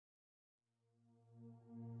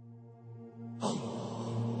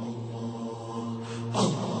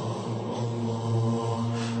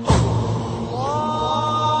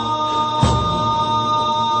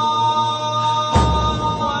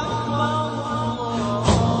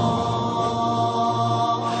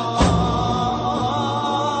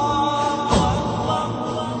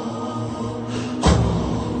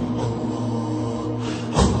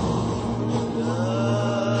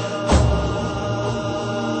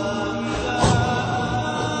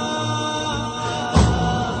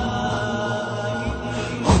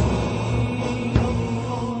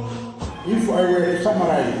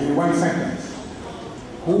in one sentence,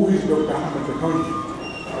 who is Dr. Ahmad Totonji?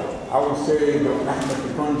 I would say Dr. Ahmad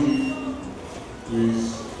Totonji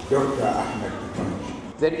is Dr. Ahmad Totonji.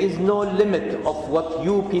 There is no limit of what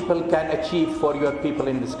you people can achieve for your people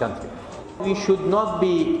in this country. We should not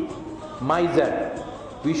be miser.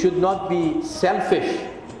 We should not be selfish.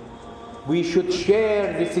 We should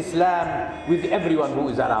share this Islam with everyone who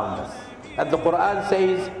is around us. And the Quran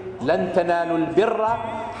says, لَن تَنَالُوا الْبِرَّ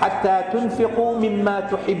حَتَّى تُنْفِقُوا مِمَّا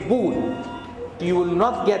تُحِبُّونَ. You will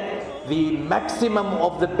not get the maximum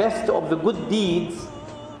of the best of the good deeds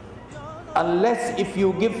unless if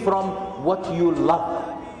you give from what you love.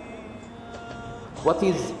 What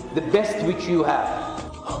is the best which you have?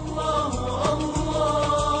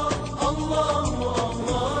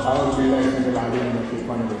 أعوذ بالله العليم من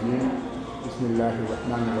الشيطان الرجيم. بسم الله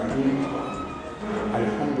الرحمن الرحيم.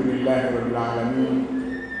 الحمد لله رب العالمين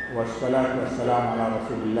والصلاة والسلام على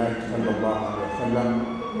رسول الله صلى الله عليه وسلم.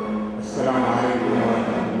 السلام عليكم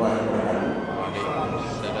ورحمة الله وبركاته.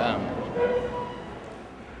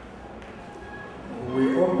 We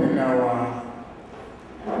open our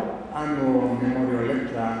annual memorial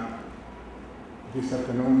lecture this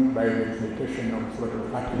afternoon by the recitation of Surah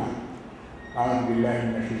Al-Fatiha. أعوذ بالله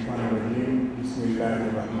من الشيطان الرجيم. بسم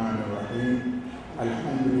الله الرحمن الرحيم.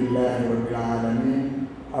 الحمد لله رب العالمين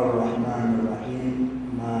الرحمن الرحيم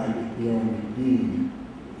مالك يوم الدين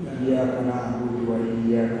إياك نعبد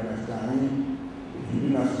وإياك نستعين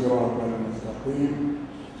اهدنا الصراط المستقيم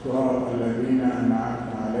صراط الذين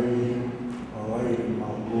أنعمت عليهم غير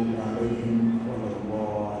المغضوب عليهم ولا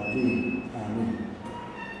الضالين آمين.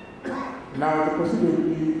 Now the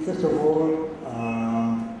possibility, first of all,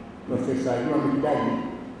 Professor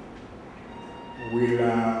will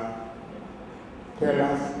tell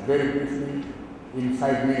us very briefly in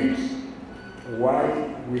 5 minutes why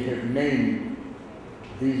we have named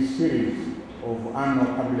this series of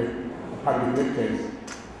annual public lectures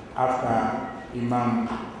after Imam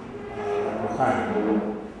Bukhari.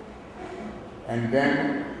 And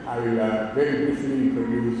then I will very briefly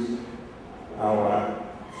introduce our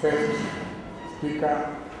first speaker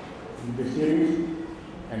in the series,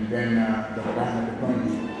 and then Dr. Ahmad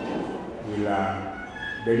Totonji will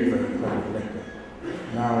deliver the public lecture.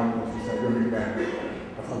 Now, Professor John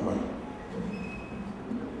تفضل.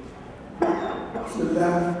 بسم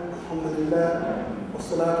الله الحمد لله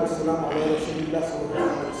والصلاة والسلام على رسول الله صلى الله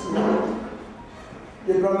عليه وسلم.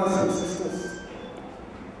 Dear brothers and sisters,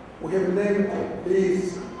 we have named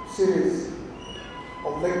this series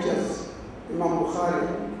of lectures Imam Bukhari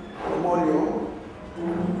Memorial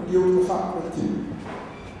due to the fact that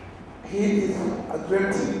he is a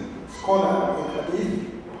great scholar in Hadith,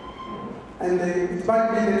 and it might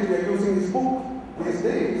be that we are using his book these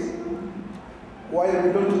days while we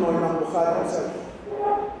don't know Imam Bukhari himself.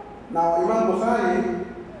 Now, Imam Bukhari,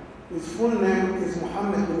 his full name is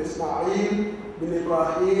Muhammad bin Ismail bin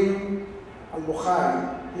Ibrahim al-Bukhari.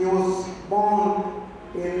 He was born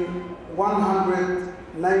in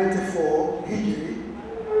 194 Hijri,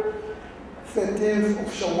 13th of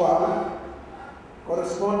Shawwal,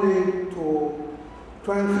 corresponding to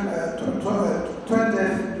 20th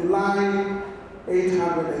July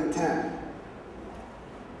 810,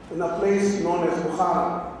 in a place known as Bukhara,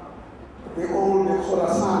 the old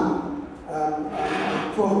Khorasan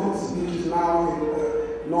province, which is now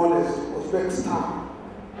known as Uzbekistan.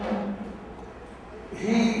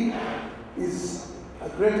 He is a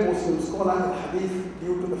great Muslim scholar in Hadith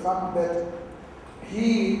due to the fact that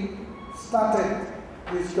he started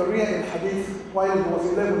his career in Hadith while he was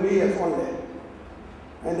 11 years only.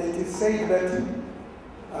 And it is said that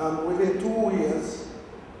within 2 years,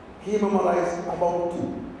 he memorized about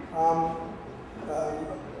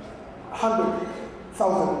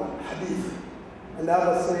 100,000 Hadith. And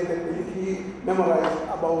others say that he memorized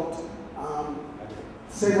about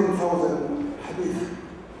 7,000 Hadith.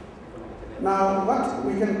 Now, what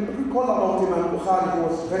we can recall about Imam Bukhari, he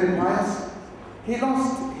was very pious. He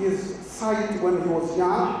lost his sight when he was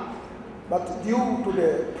young, but due to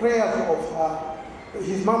the prayers of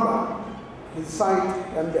his mother, his sight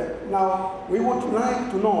came back. Now, we would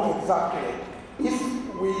like to know exactly, if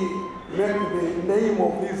we make the name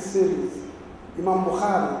of this series Imam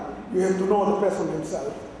Bukhari, you have to know the person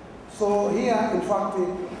himself. So here, in fact,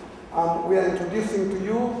 we are introducing to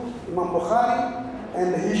you Imam Bukhari,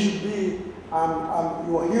 and he should be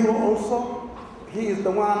your hero also. He is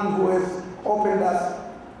the one who has opened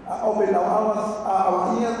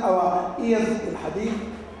our ears in Hadith,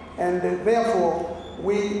 and therefore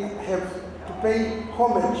we have to pay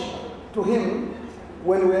homage to him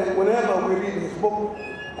whenever we read his book,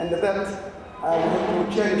 and that we have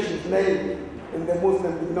to cherish his name in the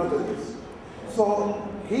Muslim ignorance. So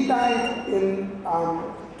He died in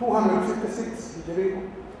 256 Hijri,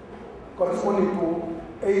 corresponding to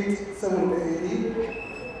 870 AD.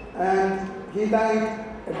 And he died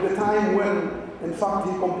at the time when, in fact,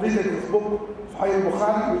 he completed his book, Sahih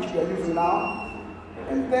Bukhari, which we are using now.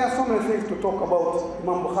 And there are so many things to talk about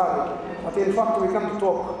Imam Bukhari. But in fact, we come to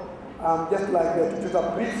talk just like that. It is a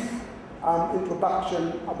brief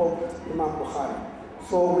introduction about Imam Bukhari.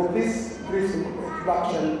 So with this brief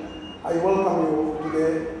introduction, I welcome you to the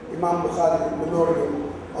Imam Bukhari Memorial,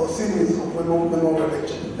 or series of memorial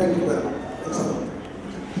lecture. Thank you very much. Thanks a lot.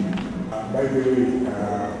 By the way,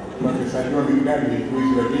 Professor John Indali, who is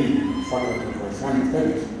the Dean Faculty for Islamic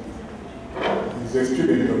Studies, is a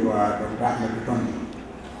student of Dr. Ahmad Totonji,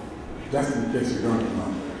 just in case you don't know.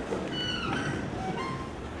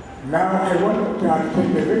 Now I want to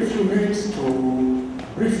take a very few minutes to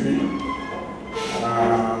briefly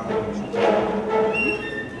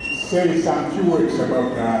say some few words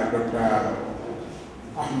about Dr.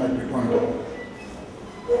 Ahmad Totonji.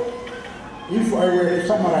 If I were to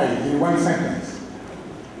summarize in one sentence,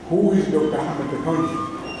 who is Dr. Ahmad Totonji?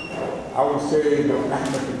 I would say Dr.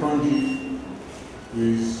 Ahmad Totonji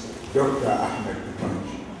is Dr. Ahmad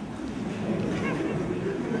Totonji.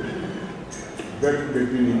 That would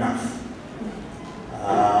have been enough.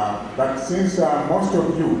 But since most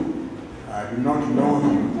of you do not know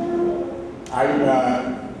him, I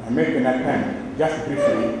will make an attempt, just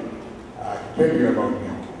briefly, to tell you about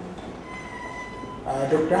him.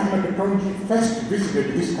 Dr. Ahmad Totonji first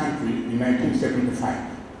visited this country in 1975,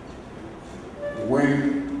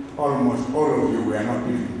 when almost all of you were not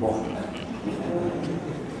even born.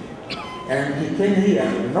 And he came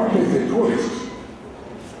here not as a tourist,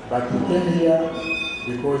 but he came here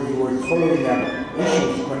because he was following up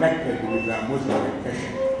issues connected with Muslim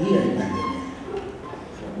education here in Tanzania.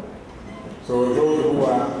 So those who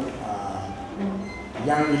are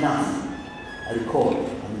young enough, I recall,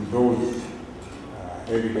 those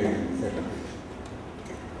early days in the 70s.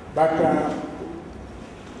 But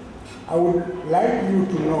I would like you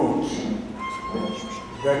to note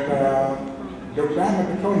that Dr. Ahmad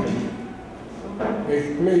Totonji has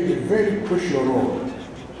played a very crucial role.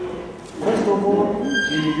 First of all,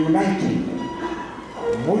 in uniting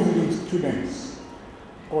Muslim students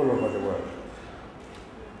all over the world.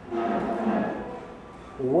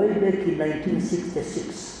 Way back in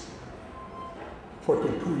 1966,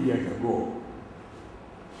 42 years ago,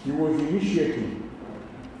 he was initiating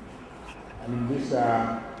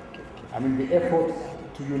the efforts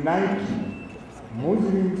to unite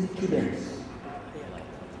Muslim students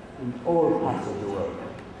in all parts of the world.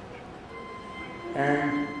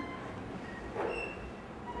 And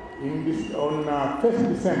on 1st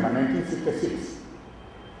December 1966,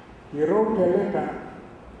 he wrote a letter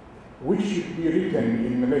which should be written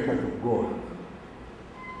in the letters of gold,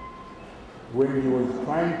 when he was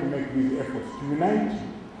trying to make these efforts to unite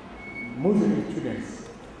Muslim students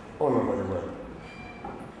all over the world.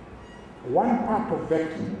 One part of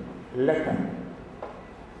that letter,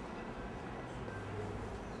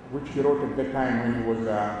 which he wrote at the time when he was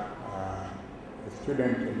a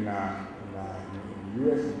student in the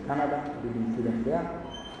US and Canada, leading student there,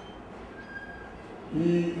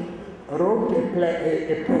 he wrote a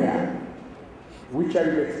prayer which I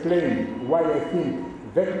will explain why I think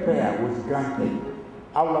that prayer was granted.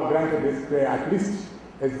 Allah granted this prayer, at least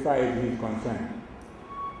as far as he is concerned.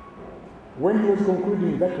 When he was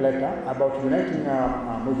concluding that letter about uniting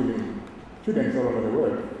Muslim students all over the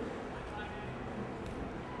world,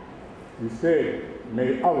 he said,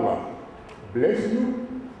 "May Allah bless you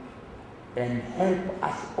and help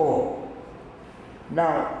us all."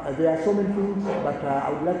 Now, there are so many things, but I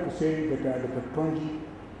would like to say that Dr. Totonji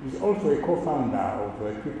is also a co-founder of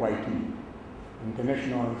QIT,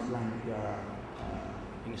 International Islamic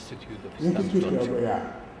Institute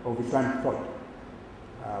of Islamic Thought,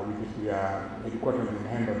 which is headquartered in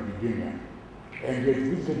Hamburg, Virginia. And he has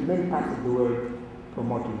visited many parts of the world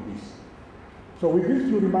promoting this. So with these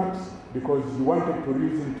two remarks, because you wanted to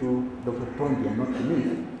listen to Dr. Totonji and not to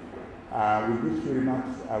me, with these few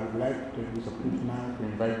remarks, I would like to take this opportunity now to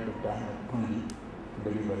invite Dr. Ahmad Totonji to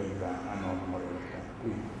deliver his annual memorial lecture.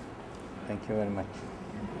 Please. Thank you very much.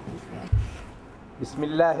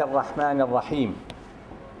 Bismillah ar-Rahman ar-Rahim.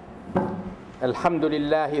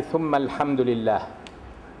 Alhamdulillah thumma alhamdulillah.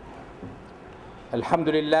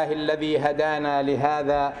 Alhamdulillah alladhi hadana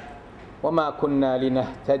lihadha wa ma kunna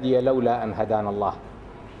linahtadiya lawla an hadana Allah.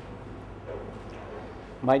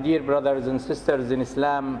 My dear brothers and sisters in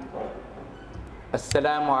Islam,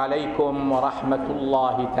 Assalamu alaikum wa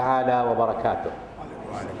rahmatullahi ta'ala wa barakatuh.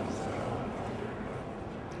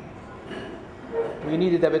 We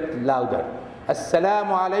need it a bit louder.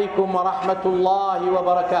 Assalamu alaikum wa rahmatullahi wa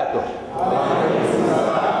barakatuh.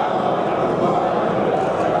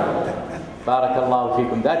 Barakallahu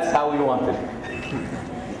feekum. That's how we want it.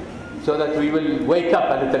 So that we will wake up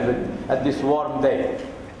a little bit at this warm day.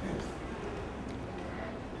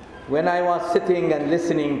 When I was sitting and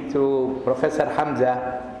listening to Professor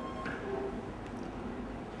Hamza,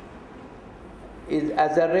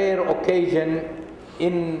 as a rare occasion,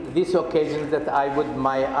 in this occasion that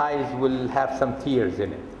my eyes will have some tears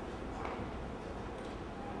in it.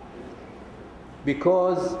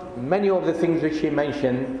 Because many of the things which he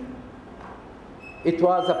mentioned, it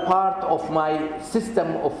was a part of my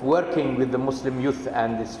system of working with the Muslim youth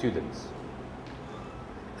and the students.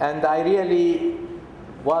 And I really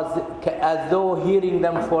was as though hearing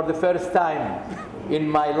them for the first time in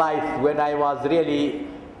my life, when I was really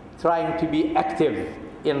trying to be active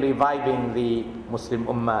in reviving the Muslim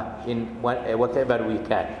Ummah in whatever we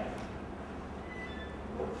can.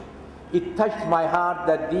 It touched my heart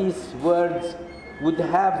that these words would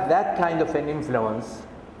have that kind of an influence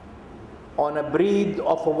on a breed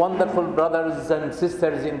of wonderful brothers and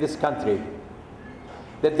sisters in this country,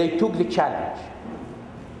 that they took the challenge.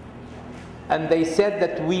 And they said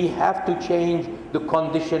that we have to change the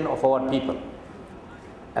condition of our people.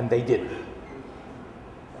 And they did.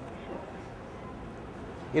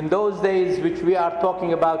 In those days which we are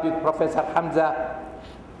talking about with Professor Hamza,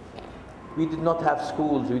 we did not have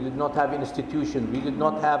schools, we did not have institutions, we did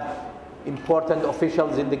not have important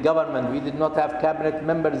officials in the government, we did not have cabinet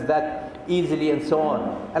members that easily and so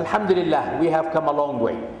on. Alhamdulillah, we have come a long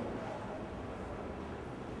way.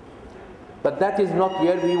 But that is not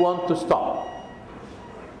where we want to stop.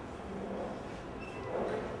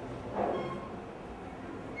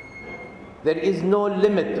 There is no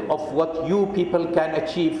limit of what you people can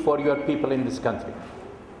achieve for your people in this country,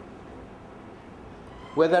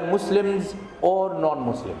 whether Muslims or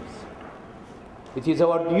non-Muslims. It is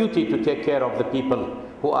our duty to take care of the people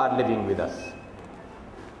who are living with us.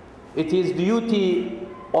 It is duty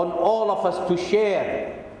on all of us to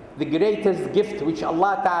share the greatest gift which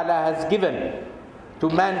Allah Ta'ala has given to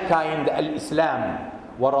mankind, al-Islam.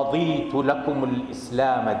 وَرَضِيتُ لَكُمُ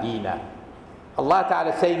الْإِسْلَامَ دِينًا. Allah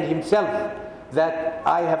Ta'ala saying Himself that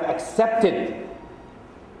I have accepted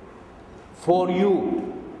for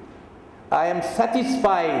you, I am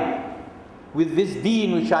satisfied with this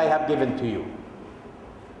deen which I have given to you,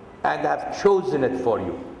 and have chosen it for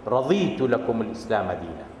you. رَضِيتُ لَكُمُ الْإِسْلَامَ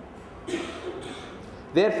دِينًا.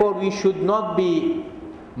 Therefore, we should not be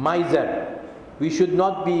miser, we should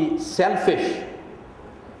not be selfish,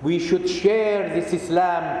 we should share this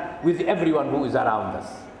Islam with everyone who is around us.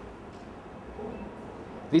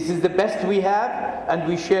 This is the best we have, and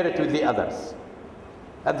we share it with the others.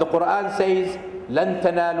 And the Quran says, لَن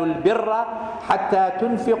تَنَالُوا الْبِرَّ حَتَّى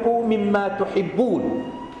تُنْفِقُوا مِمَّا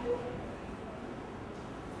تُحِبُّونَ.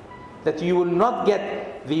 That you will not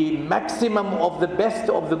get the maximum of the best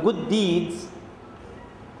of the good deeds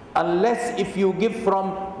unless if you give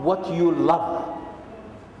from what you love.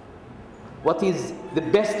 What is the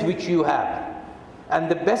best which you have? And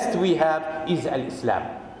the best we have is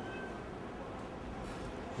al-Islam.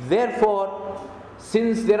 Therefore,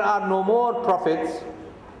 since there are no more prophets,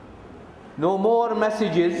 no more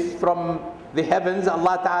messages from the heavens,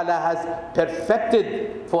 Allah Ta'ala has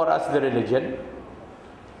perfected for us the religion.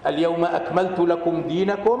 اليوم أكملت لكم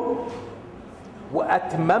دينكم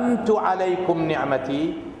وأتممت عليكم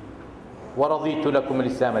نعمتي وَرَضِيتُ لَكُمُ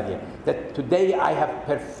الْإِسْلَامَ دِينًا. That today I have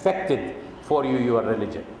perfected for you your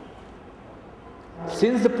religion.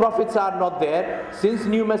 Since the prophets are not there, since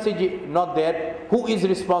new message is not there, who is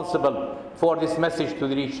responsible for this message to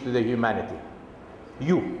reach to the humanity?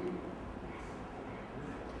 You.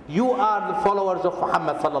 You are the followers of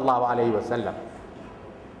Muhammad sallallahu alayhi wa sallam.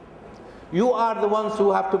 You are the ones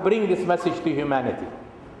who have to bring this message to humanity.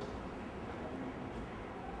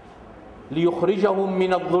 لِيُخْرِجَهُمْ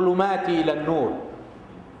مِنَ الظُّلُمَاتِ إِلَى النُّورِ.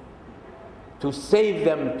 To save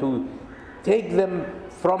them, to take them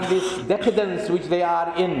from this decadence which they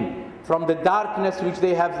are in, from the darkness which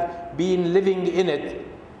they have been living in it,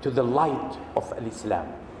 to the light of al-Islam.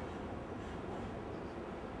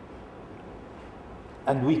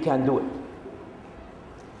 And we can do it.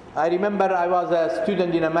 I remember I was a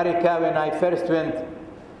student in America when I first went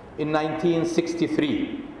in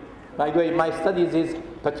 1963. By the way, my studies is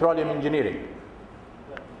petroleum engineering.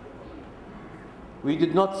 We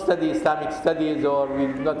did not study Islamic studies, or we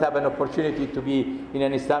did not have an opportunity to be in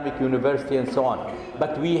an Islamic university and so on.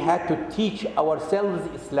 But we had to teach ourselves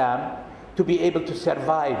Islam to be able to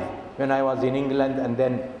survive when I was in England and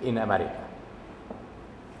then in America.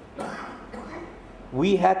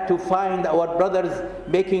 We had to find our brothers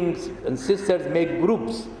and sisters make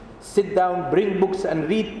groups, sit down, bring books and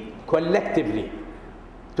read collectively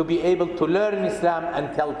to be able to learn Islam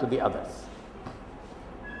and tell to the others.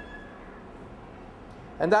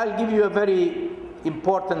 And I'll give you a very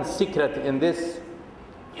important secret in this.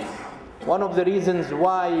 One of the reasons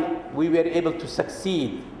why we were able to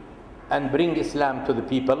succeed and bring Islam to the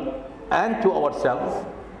people and to ourselves,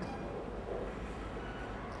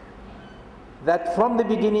 that from the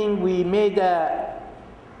beginning we made a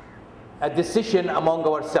decision among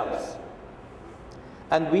ourselves.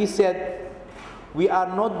 And we said, we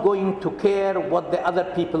are not going to care what the other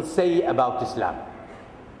people say about Islam.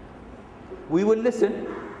 We will listen,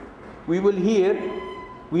 we will hear,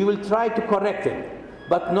 we will try to correct it,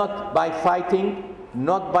 but not by fighting,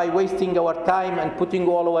 not by wasting our time and putting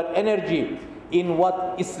all our energy in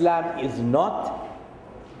what Islam is not.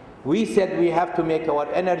 We said we have to make our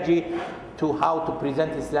energy to how to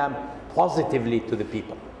present Islam positively to the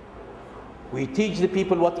people. We teach the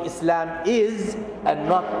people what Islam is and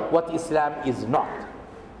not what Islam is not.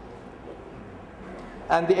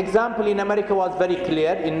 And the example in America was very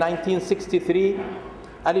clear. In 1963,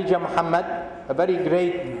 Elijah Muhammad, a very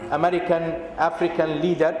great American African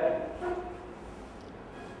leader,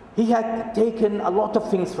 he had taken a lot of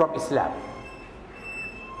things from Islam,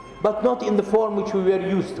 but not in the form which we were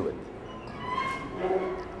used to it.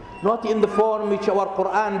 Not in the form which our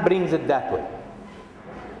Quran brings it that way.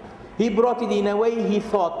 He brought it in a way he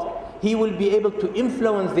thought he will be able to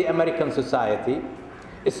influence the American society,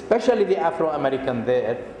 especially the Afro-American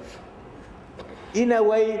there, in a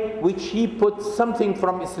way which he put something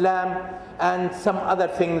from Islam and some other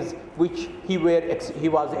things which he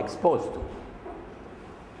was exposed to.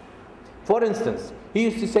 For instance, he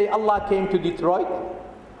used to say Allah came to Detroit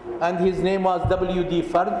and his name was W.D.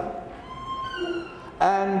 Fard,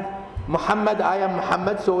 and Muhammad, I am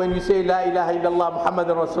Muhammad, so when you say La ilaha illallah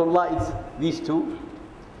Muhammadan Rasulullah, it's these two.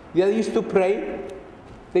 They used to pray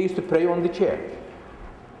on the chair.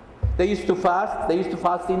 They used to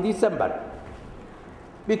fast in December,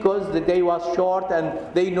 because the day was short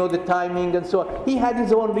and they know the timing and so on. He had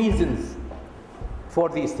his own reasons for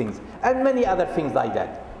these things and many other things like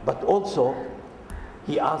that. But also,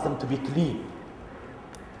 he asked them to be clean.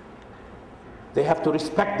 They have to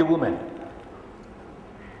respect the women.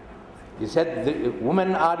 He said, the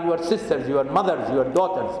women are your sisters, your mothers, your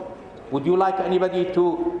daughters. Would you like anybody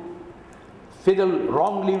to fiddle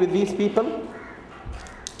wrongly with these people?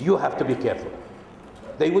 You have to be careful.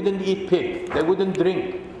 They wouldn't eat pig, they wouldn't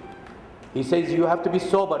drink. He says you have to be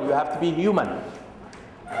sober, you have to be human.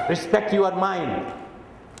 Respect your mind.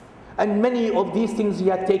 And many of these things he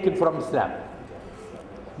had taken from Islam.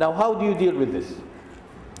 Now how do you deal with this?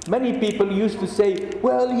 Many people used to say,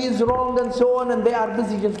 well, he is wrong and so on, and they are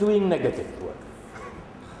busy just doing negative work.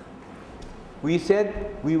 We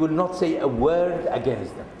said we will not say a word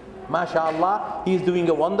against them. MashaAllah, he is doing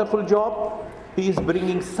a wonderful job. He is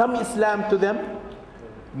bringing some Islam to them,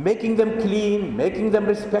 making them clean, making them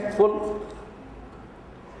respectful.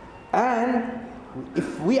 And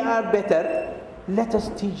if we are better, let us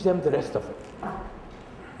teach them the rest of it.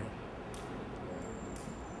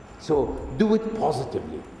 So do it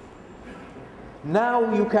positively.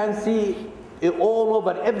 Now you can see all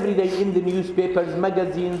over, every day in the newspapers,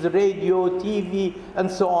 magazines, radio, TV, and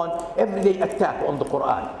so on, every day attack on the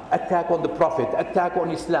Quran, attack on the Prophet, attack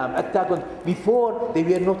on Islam, attack on... Before, they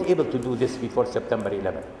were not able to do this before September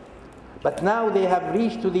 11. But now they have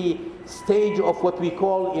reached to the stage of what we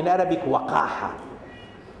call in Arabic waqaha.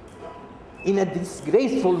 In a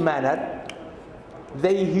disgraceful manner,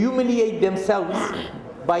 they humiliate themselves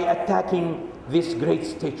by attacking these great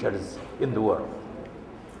statures in the world.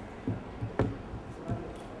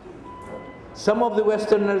 Some of the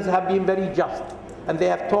Westerners have been very just, and they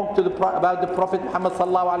have talked to about the Prophet Muhammad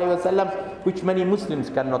sallallahu alaihi wasallam, which many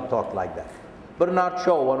Muslims cannot talk like that. Bernard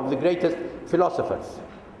Shaw, one of the greatest philosophers,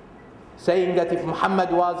 saying that if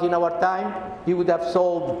Muhammad was in our time, he would have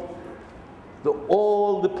solved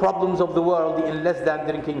all the problems of the world in less than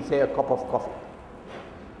drinking, say, a cup of coffee.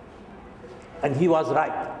 And he was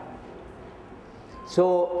right.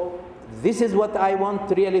 So this is what I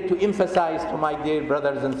want really to emphasize to my dear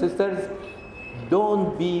brothers and sisters.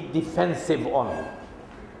 Don't be defensive only.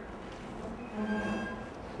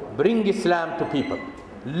 Bring Islam to people.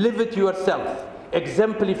 Live it yourself.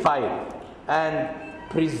 Exemplify it. And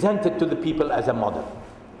present it to the people as a model.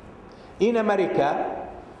 In America,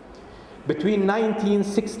 between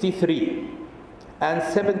 1963 and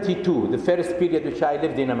 72, the first period which I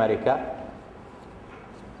lived in America,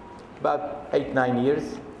 about 8-9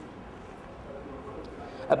 years,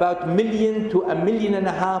 about 1 million to 1.5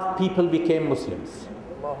 million people became Muslims.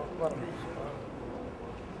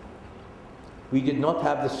 We did not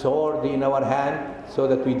have the sword in our hand so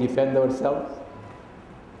that we defend ourselves.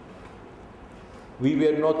 We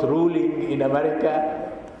were not ruling in America.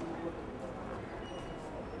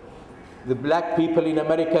 The black people in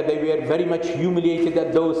America, they were very much humiliated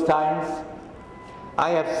at those times.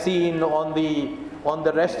 I have seen on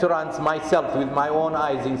the restaurants myself with my own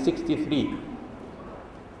eyes in '63.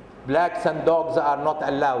 Blacks and dogs are not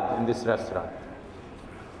allowed in this restaurant.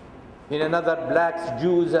 In another, blacks,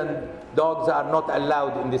 Jews and dogs are not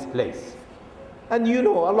allowed in this place. And you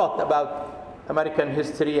know a lot about American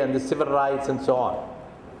history and the civil rights and so on.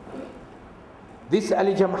 This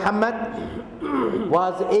Elijah Muhammad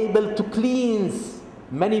was able to cleanse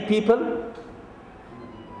many people.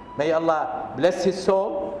 May Allah bless his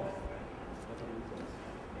soul.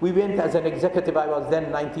 We went as an executive. I was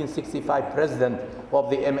then 1965 president of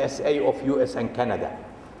the MSA of US and Canada.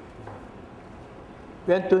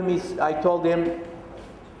 Went to him, I told him,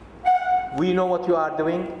 we know what you are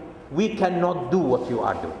doing. We cannot do what you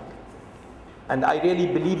are doing. And I really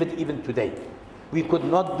believe it even today. We could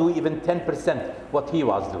not do even 10% what he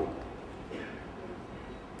was doing.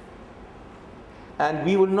 And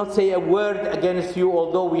we will not say a word against you,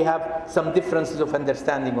 although we have some differences of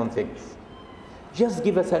understanding on things. Just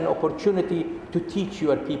give us an opportunity to teach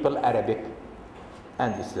your people Arabic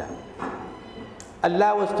and Islam.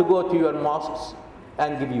 Allow us to go to your mosques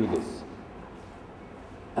and give you this.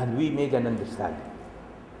 And we made an understanding.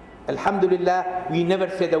 Alhamdulillah, we never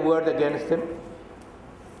said a word against him.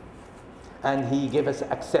 And he gave us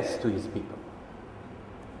access to his people.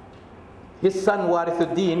 His son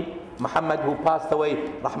Warithuddin Muhammad, who passed away,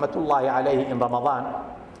 rahmatullahi alayhi, in Ramadan,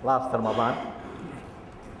 last Ramadan,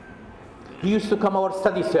 he used to come our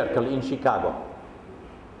study circle in Chicago.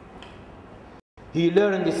 He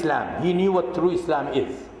learned Islam. He knew what true Islam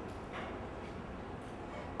is.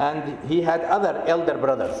 And he had other elder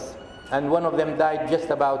brothers. And one of them died just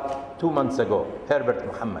about 2 months ago, Herbert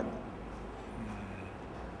Muhammad.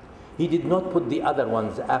 He did not put the other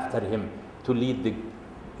ones after him to lead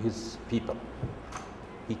his people.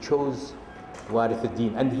 He chose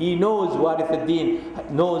Warithuddin. And he knows Warithuddin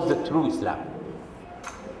knows the true Islam.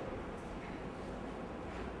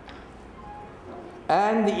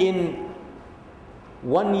 And in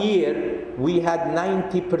 1 year, we had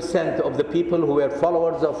 90% of the people who were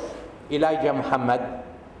followers of Elijah Muhammad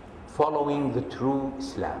following the true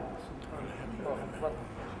Islam.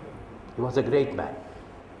 He was a great man.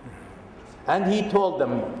 And he told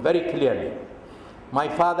them very clearly, my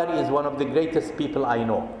father is one of the greatest people I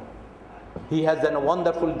know. He has done a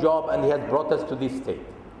wonderful job and he has brought us to this state.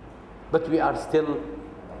 But we are still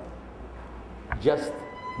just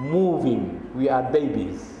moving. We are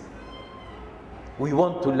babies. We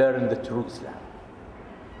want to learn the true Islam.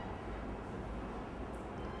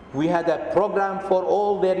 We had a program for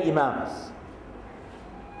all their imams.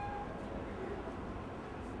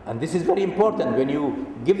 And this is very important. When you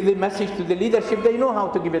give the message to the leadership, they know how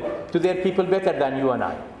to give it to their people better than you and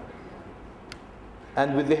I.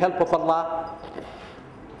 And with the help of Allah,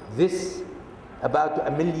 this about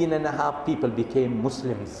 1.5 million people became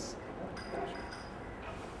Muslims.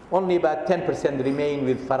 Only about 10% remain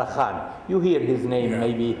with Farah Khan. You hear his name,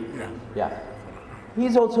 maybe. Yeah.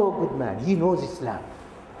 He's also a good man. He knows Islam.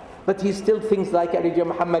 But he still thinks like Elijah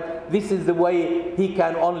Muhammad, this is the way he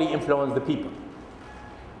can only influence the people.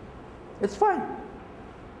 It's fine.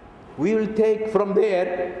 We will take from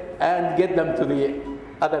there and get them to the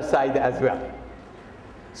other side as well.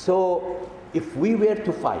 So if we were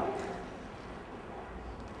to fight,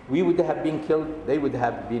 we would have been killed, they would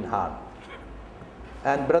have been harmed.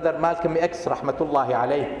 And Brother Malcolm X, rahmatullahi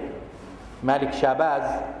alayh, Malik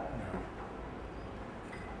Shabazz,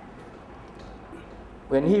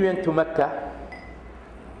 when he went to Mecca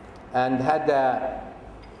and had a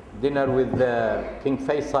dinner with King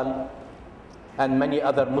Faisal and many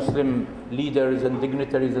other Muslim leaders and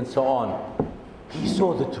dignitaries and so on, he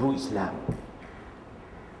saw the true Islam.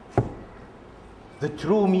 The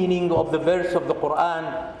true meaning of the verse of the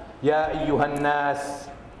Quran, Ya ayyuhan nas,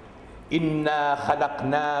 inna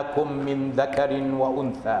khalaqnakum min dhakarin wa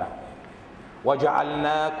untha,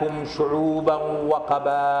 وَجَعَلْنَاكُمْ شُعُوبًا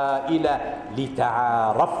وَقَبَائِلَ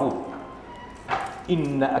لِتَعَارَفُوا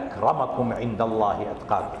إِنَّ أَكْرَمَكُمْ عِنْدَ اللَّهِ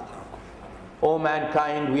أَتْقَاكُمْ. O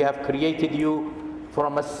mankind, we have created you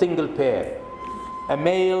from a single pair, a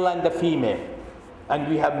male and a female, and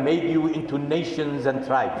we have made you into nations and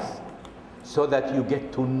tribes so that you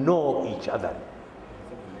get to know each other,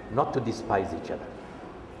 not to despise each other.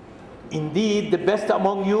 Indeed, the best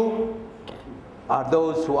among you are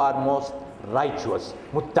those who are most righteous,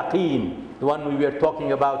 muttaqeen, the one we were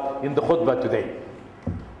talking about in the khutbah today.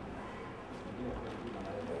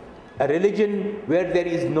 A religion where there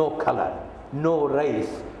is no color, no race,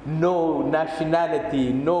 no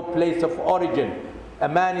nationality, no place of origin. A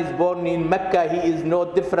man is born in Mecca, he is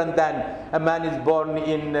no different than a man is born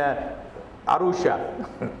in Arusha.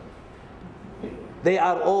 They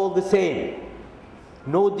are all the same.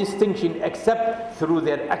 No distinction except through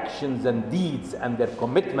their actions and deeds and their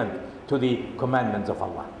commitment to the commandments of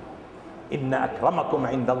Allah. Inna akramakum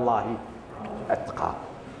indallahi atqakum.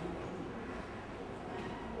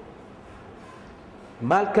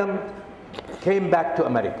 Malcolm came back to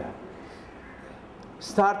America,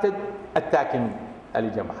 started attacking Ali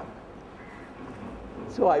Muhammad.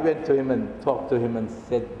 So I went to him and talked to him and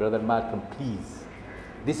said, Brother Malcolm, please,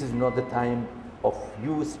 this is not the time of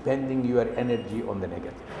you spending your energy on the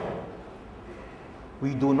negative.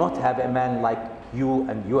 We do not have a man like you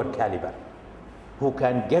and your caliber who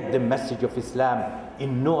can get the message of Islam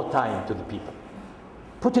in no time to the people.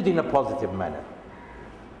 Put it in a positive manner.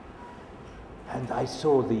 And I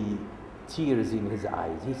saw the tears in his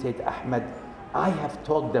eyes. He said, Ahmad, I have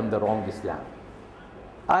taught them the wrong Islam.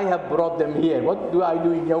 I have brought them here. What do I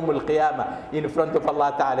do in Yawm al-Qiyamah in front of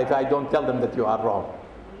Allah Ta'ala if I don't tell them that you are wrong?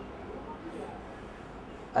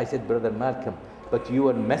 I said, Brother Malcolm, but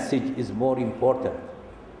your message is more important.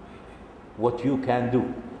 What you can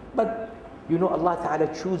do. But you know, Allah Ta'ala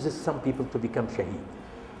chooses some people to become shaheed.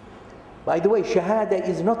 By the way, shahada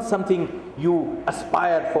is not something you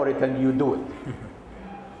aspire for it and you do it.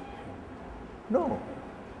 No.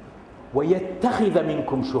 وَيَتَّخِذَ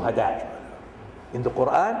مِنْكُمْ شُهَدَاءَ. In the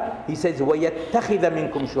Quran, he says, وَيَتَّخِذَ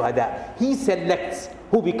مِنْكُمْ شُهَدَاءَ. He selects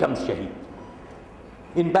who becomes shaheed.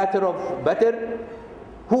 In Battle of Badr,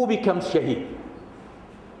 who becomes shaheed?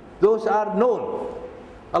 Those are known.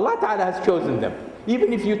 Allah Ta'ala has chosen them.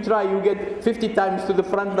 Even if you try, you get 50 times to the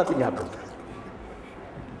front, nothing happens.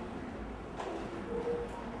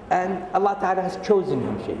 And Allah Ta'ala has chosen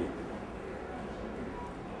him shaheed.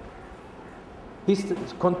 He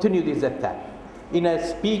continued his attack. In a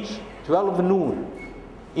speech, 12 noon,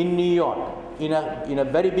 in New York, in a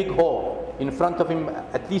very big hall, in front of him,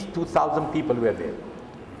 at least 2,000 people were there.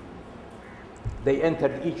 They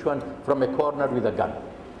entered each one from a corner with a gun.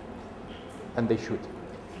 And they shoot.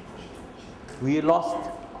 We lost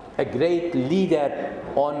a great leader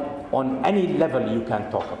on any level you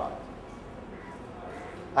can talk about.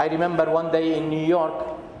 I remember one day in New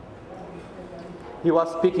York, he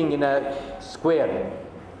was speaking in a square,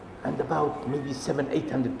 and about maybe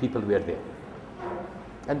 700-800 people were there.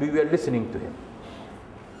 And we were listening to him.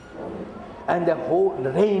 And the whole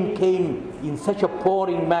rain came in such a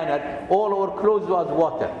pouring manner, all our clothes was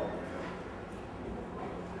water.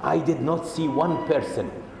 I did not see one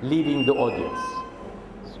person leaving the audience.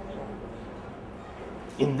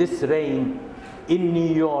 In this rain, in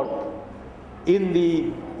New York,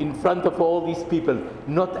 in front of all these people,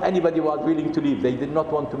 not anybody was willing to leave. They did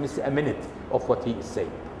not want to miss a minute of what he is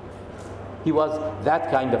saying. He was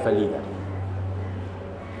that kind of a leader.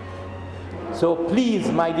 So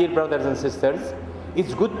please, my dear brothers and sisters,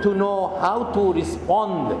 it's good to know how to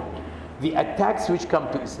respond the attacks which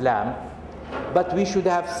come to Islam, but we should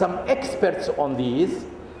have some experts on these.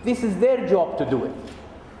 This is their job to do it.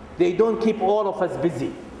 They don't keep all of us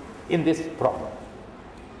busy in this problem.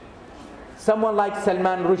 Someone like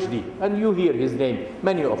Salman Rushdie, and you hear his name,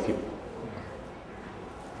 many of you.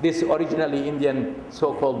 This originally Indian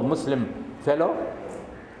so-called Muslim fellow,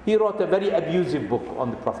 he wrote a very abusive book on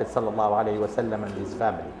the Prophet ﷺ and his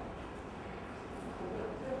family.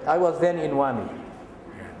 I was then in WAMI,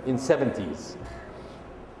 in 70s.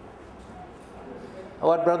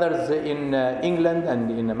 Our brothers in England and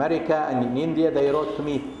in America and in India, they wrote to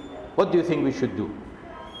me, what do you think we should do?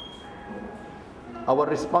 Our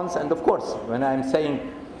response, and of course, when I'm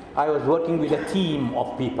saying I was working with a team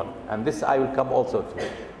of people, and this I will come also to.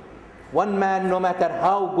 One man, no matter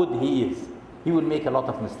how good he is, he will make a lot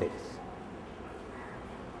of mistakes.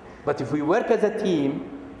 But if we work as a team,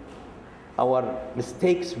 our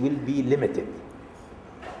mistakes will be limited.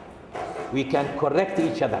 We can correct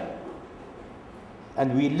each other.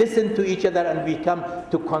 And we listen to each other and we come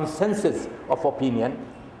to consensus of opinion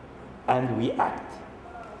and we act.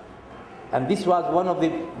 And this was one of the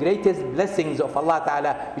greatest blessings of Allah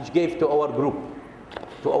Ta'ala which gave to our group,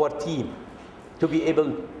 to our team, to be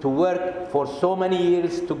able to work for so many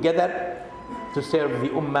years together to serve the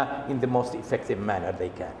Ummah in the most effective manner they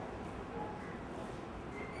can.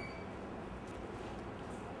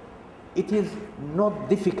 It is not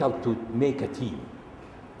difficult to make a team.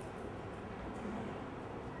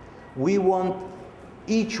 We want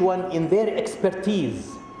each one in their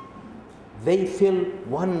expertise, they fill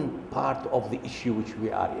one part of the issue which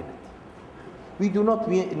we are in it. We do not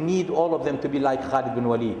need all of them to be like Khalid bin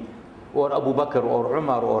Walid, or Abu Bakr, or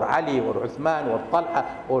Umar, or Ali, or Uthman, or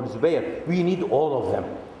Talha, or Zubayr. We need all of them.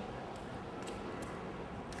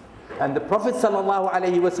 And the Prophet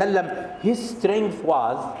ﷺ, his strength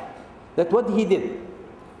was that what he did,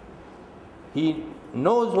 he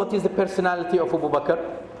knows what is the personality of Abu Bakr,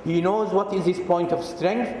 he knows what is his point of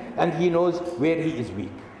strength, and he knows where he is weak.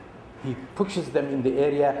 He pushes them in the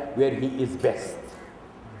area where he is best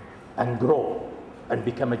and grow and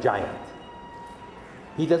become a giant.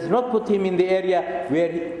 He does not put him in the area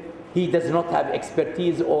where he does not have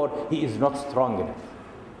expertise or he is not strong enough.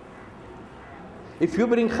 If you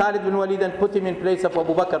bring Khalid bin Walid and put him in place of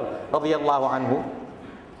Abu Bakr radiallahu anhu,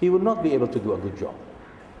 he will not be able to do a good job.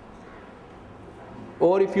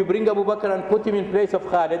 Or if you bring Abu Bakr and put him in place of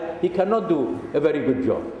Khalid, he cannot do a very good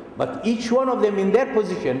job. But each one of them in their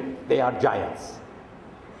position, they are giants.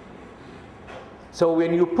 So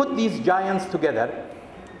when you put these giants together,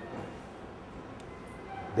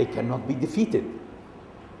 they cannot be defeated.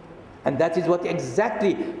 And that is what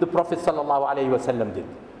exactly the Prophet ﷺ did.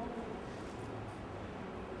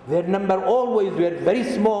 Their number always were very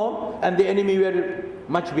small and the enemy were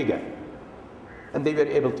much bigger. And they were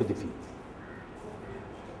able to defeat.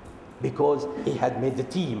 Because he had made the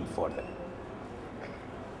team for them.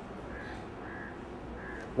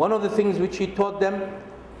 One of the things which he taught them,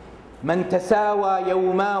 مَنْ تَسَاوَى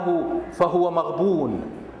يَوْمَاهُ فَهُوَ مَغْبُونَ.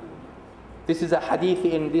 This is a hadith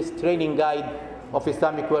in this training guide of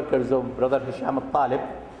Islamic workers of Brother Hisham al-Talib.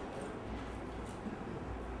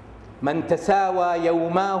 مَنْ تَسَاوَى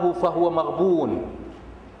يَوْمَاهُ فَهُوَ مَغْبُونَ.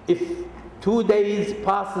 If 2 days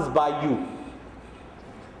passes by you,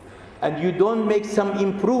 and you don't make some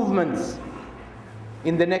improvements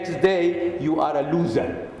in the next day, you are a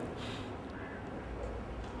loser.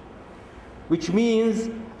 Which means,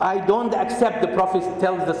 I don't accept, the Prophet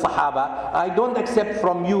tells the Sahaba, I don't accept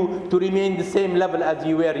from you to remain the same level as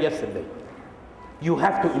you were yesterday. You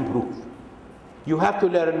have to improve. You have to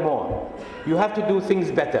learn more. You have to do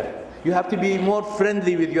things better. You have to be more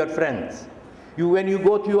friendly with your friends. When you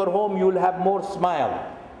go to your home, you will have more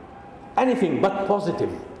smile. Anything but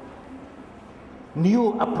positive.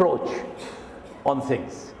 New approach on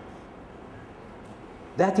things.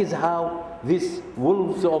 That is how these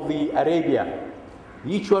wolves of the Arabia,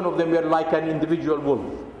 each one of them were like an individual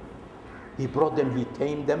wolf. He brought them, he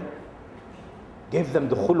tamed them, gave them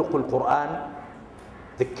the khuluq al-Quran,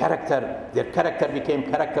 the character, their character became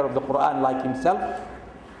character of the Quran like himself,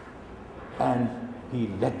 and he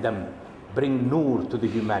let them bring nur to the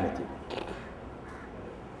humanity.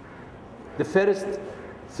 The first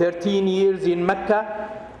 13 years in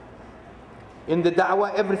Mecca, in the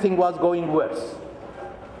da'wah, everything was going worse.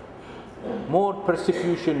 More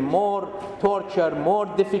persecution, more torture, more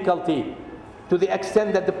difficulty, to the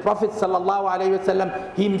extent that the Prophet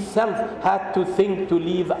ﷺ himself had to think to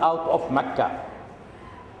leave out of Mecca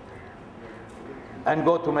and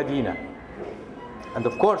go to Medina. And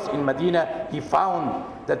of course, in Medina, he found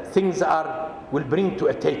that things will bring to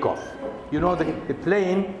a takeoff. You know, the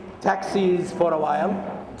plane taxis for a while,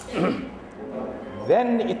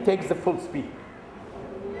 then it takes the full speed.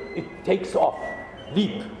 It takes off,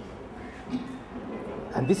 leap.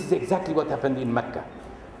 And this is exactly what happened in Mecca.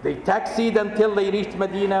 They taxied until they reached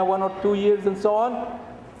Medina, 1 or 2 years and so on.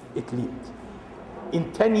 It leaped.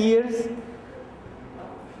 In 10 years,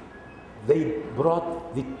 they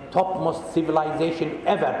brought the topmost civilization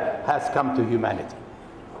ever has come to humanity.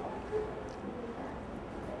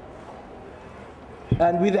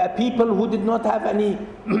 And with a people who did not have any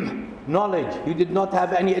knowledge, who did not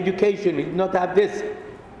have any education, who did not have this,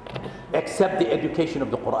 except the education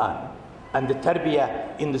of the Quran and the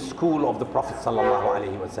tarbiyah in the school of the Prophet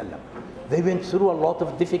ﷺ. They went through a lot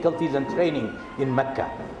of difficulties and training in Mecca.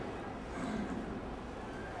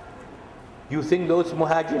 You think those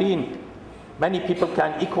muhajirin, many people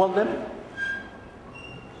can equal them?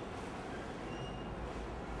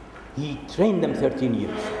 He trained them 13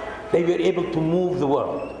 years. They were able to move the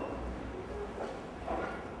world.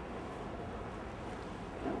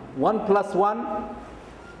 1 + 1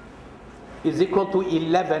 is equal to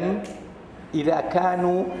 11 إذا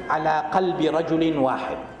كانوا على قلب رجل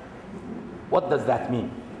واحد. What does that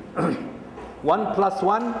mean? 1 +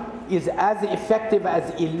 1 is as effective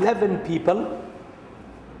as 11 people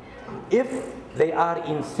if they are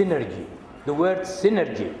in synergy. The word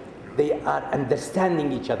synergy, they are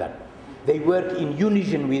understanding each other. They work in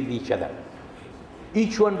unison with each other.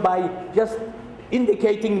 Each one, by just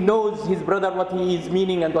indicating, knows his brother what he is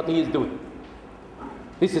meaning and what he is doing.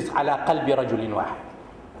 This is على قلب رجل واحد.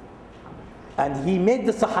 And he made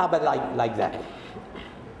the Sahaba like that.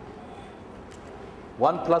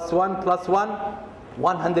 1 + 1 + 1,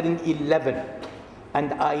 111.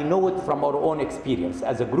 And I know it from our own experience.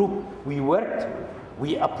 As a group, we worked,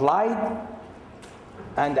 we applied,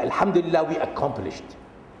 and alhamdulillah, we accomplished.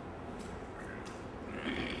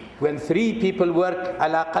 When 3 people work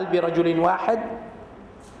ala qalbi rajulin wahid,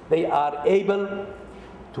 they are able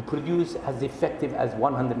to produce as effective as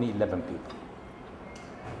 111 people.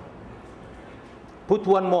 Put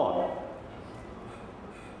one more.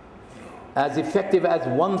 As effective as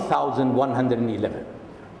 1,111.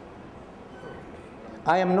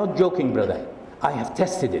 I am not joking, brother. I have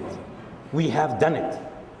tested it. We have done it.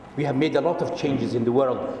 We have made a lot of changes in the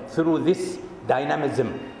world through this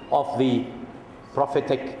dynamism of the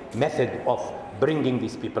prophetic method of bringing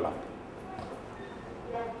these people up.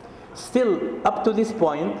 Still, up to this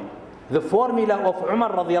point, the formula of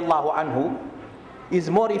Umar radiallahu anhu is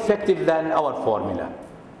more effective than our formula.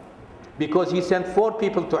 Because he sent 4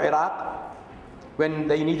 people to Iraq when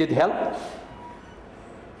they needed help.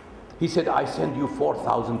 He said, I send you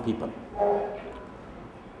 4,000 people.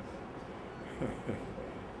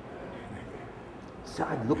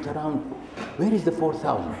 Saad looked around, where is the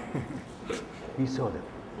 4,000? He saw them.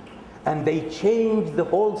 And they changed the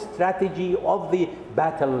whole strategy of the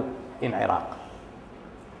battle in Iraq.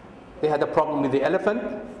 They had a problem with the elephant.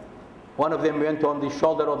 One of them went on the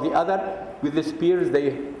shoulder of the other. With the spears,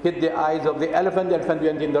 they hit the eyes of the elephant. The elephant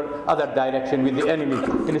went in the other direction with the enemy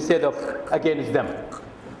instead of against them.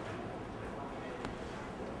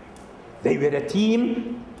 They were a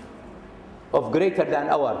team of greater than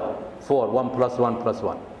our 4, 1 + 1 +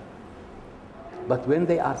 1. But when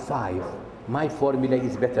they are 5, my formula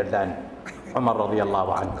is better than Umar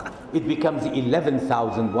radiallahu anhu. It becomes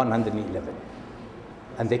 11,111.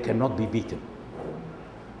 And they cannot be beaten.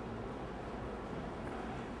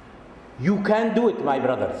 You can do it, my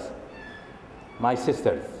brothers, my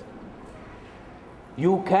sisters.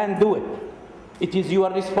 You can do it. It is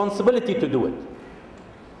your responsibility to do it.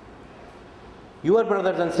 Your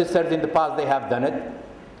brothers and sisters in the past, they have done it.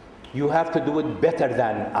 You have to do it better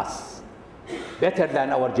than us, better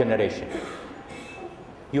than our generation.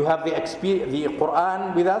 You have the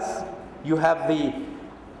Quran with us. You have the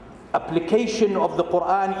application of the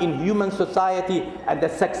Quran in human society and a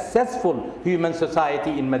successful human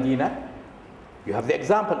society in Medina. You have the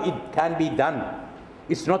example. It can be done.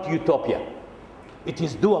 It's not utopia. It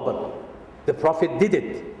is doable. The Prophet did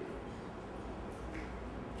it.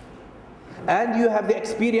 And you have the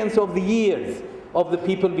experience of the years of the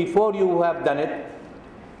people before you who have done it.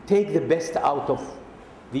 Take the best out of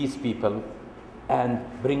these people and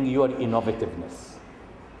bring your innovativeness.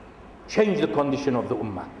 Change the condition of the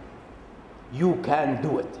ummah. You can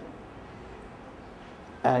do it.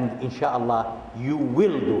 And inshallah, you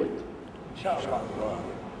will do it. Inshallah.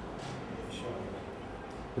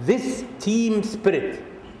 This team spirit,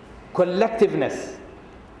 collectiveness,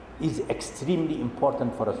 is extremely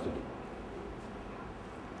important for us to do.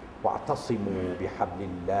 وَاعْتَصِمُوا بِحَبْلِ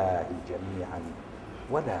اللَّهِ جَمِيعًا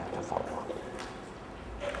وَلَا تَفَرَّقُوا.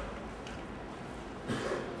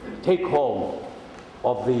 Take hold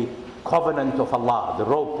of the covenant of Allah, the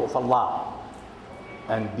rope of Allah,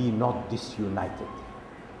 and be not disunited.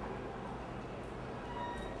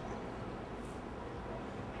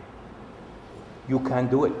 You can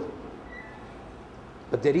do it.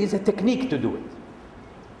 But there is a technique to do it.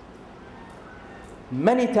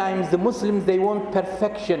 Many times the Muslims, they want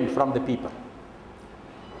perfection from the people.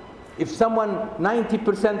 If someone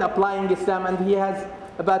 90% applying Islam and he has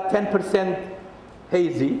about 10%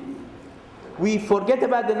 hazy, we forget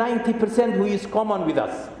about the 90% who is common with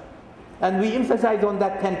us. And we emphasize on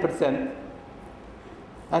that 10%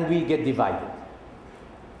 and we get divided.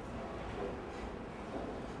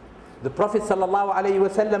 The Prophet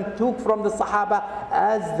ﷺ took from the Sahaba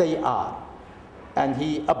as they are and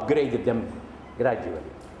he upgraded them gradually.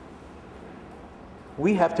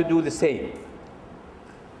 We have to do the same.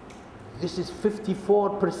 This is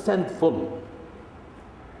 54% full.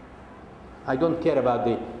 I don't care about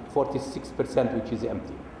the 46% which is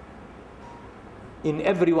empty. In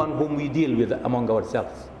everyone whom we deal with among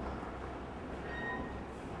ourselves.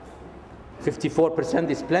 54%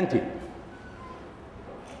 is plenty.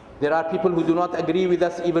 There are people who do not agree with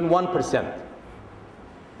us even 1%.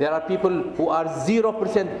 There are people who are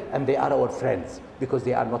 0% and they are our friends because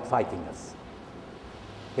they are not fighting us.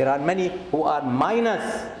 There are many who are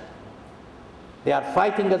minus. They are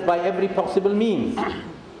fighting us by every possible means.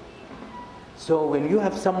 So when you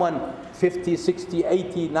have someone 50, 60,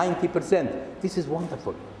 80, 90%, this is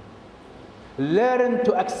wonderful. Learn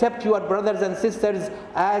to accept your brothers and sisters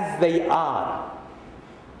as they are.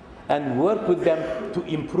 and work with them to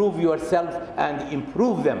improve yourself and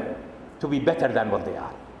improve them to be better than what they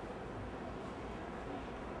are.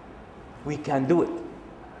 We can do it.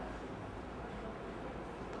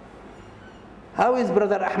 How is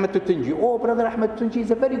Brother Ahmad Totonji? Oh, Brother Ahmad Totonji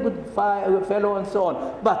is a very good fellow and so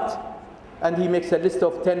on. But, and he makes a list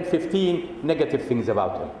of 10, 15 negative things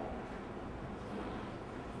about him.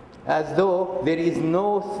 As though there is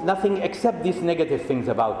nothing except these negative things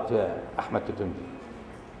about Ahmad Totonji.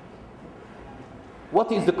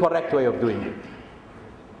 What is the correct way of doing it?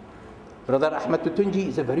 Brother Ahmad Totonji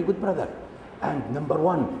is a very good brother. And number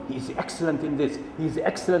one, he is excellent in this, he is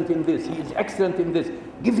excellent in this, he is excellent in this.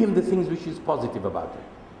 Give him the things which is positive about him.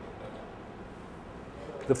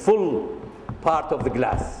 The full part of the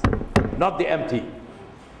glass, not the empty.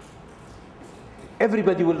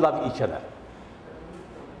 Everybody will love each other.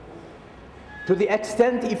 To the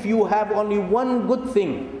extent if you have only one good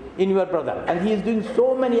thing in your brother and he is doing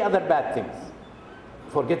so many other bad things,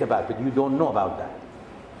 forget about it. You don't know about that.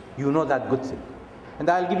 You know that good thing. And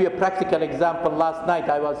I'll give you a practical example. Last night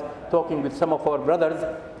I was talking with some of our brothers,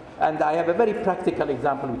 and I have a very practical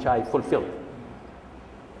example which I fulfilled.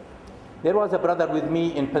 There was a brother with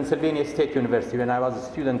me in Pennsylvania State University when I was a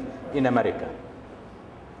student in America.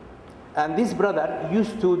 And this brother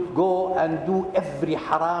used to go and do every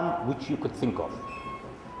haram which you could think of.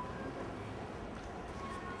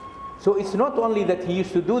 So it's not only that he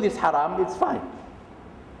used to do this haram, it's fine.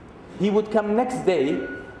 He would come next day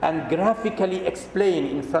and graphically explain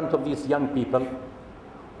in front of these young people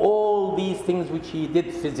all these things which he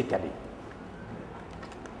did physically.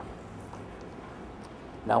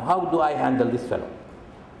 Now, how do I handle this fellow?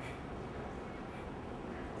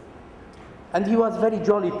 And he was a very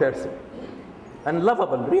jolly person and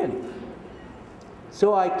lovable, really.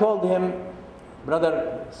 So I told him,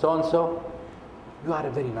 brother so-and-so, you are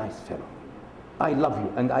a very nice fellow. I love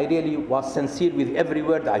you. And I really was sincere with every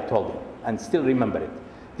word I told him and still remember it.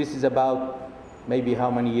 This is about maybe how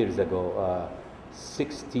many years ago?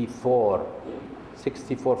 44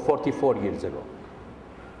 years ago.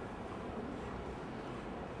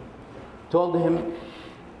 Told him,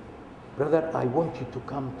 brother, I want you to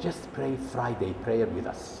come just pray Friday prayer with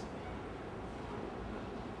us.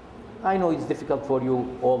 I know it's difficult for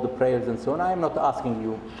you, all the prayers and so on. I am not asking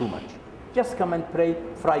you too much. Just come and pray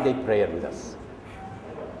Friday prayer with us.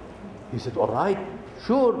 He said, all right,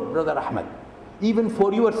 sure, Brother Ahmad. Even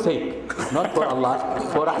for your sake, not for Allah,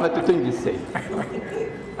 for Ahmad Totonji's sake.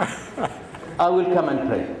 I will come and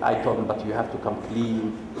pray. I told him, but you have to come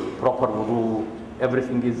clean, proper wudu,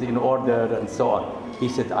 everything is in order and so on. He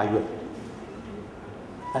said, I will.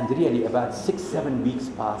 And really about 6-7 weeks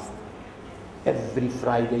passed. Every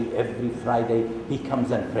Friday, he comes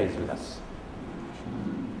and prays with us.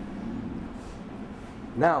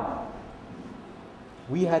 Now,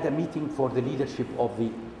 we had a meeting for the leadership of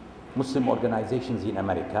the Muslim organizations in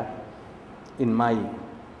America, in my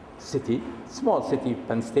city, small city,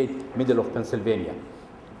 Penn State, middle of Pennsylvania.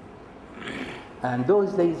 And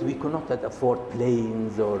those days we could not afford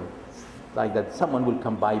planes or like that. Someone will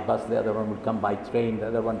come by bus, the other one will come by train, the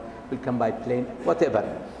other one will come by plane, whatever.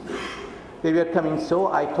 They were coming,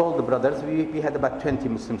 so I told the brothers, we had about 20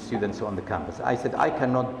 Muslim students on the campus. I said, I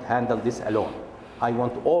cannot handle this alone. I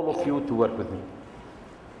want all of you to work with me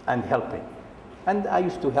and help me. And I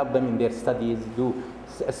used to help them in their studies,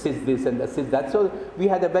 assist this and assist that. So we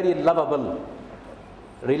had a very lovable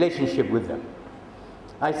relationship with them.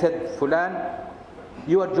 I said, Fulan,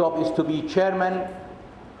 your job is to be chairman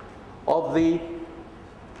of the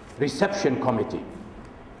reception committee.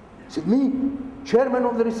 He said, me? Chairman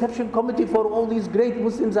of the reception committee for all these great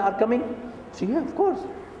Muslims that are coming? I said, yeah, of course.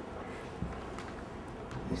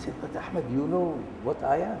 He said, but Ahmad, you know what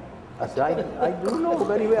I am? I said, I do know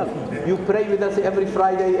very well. You pray with us every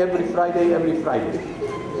Friday.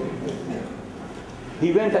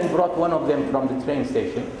 He went and brought one of them from the train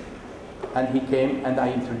station, and he came and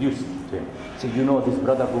I introduced him to him. He said, you know this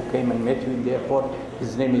brother who came and met you in the airport,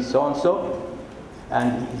 his name is so-and-so,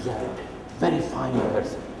 and he is a very fine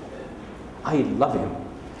person. I love him.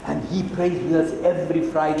 And he prays with us every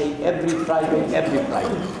Friday.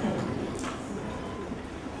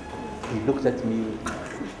 He looked at me,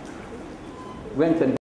 went and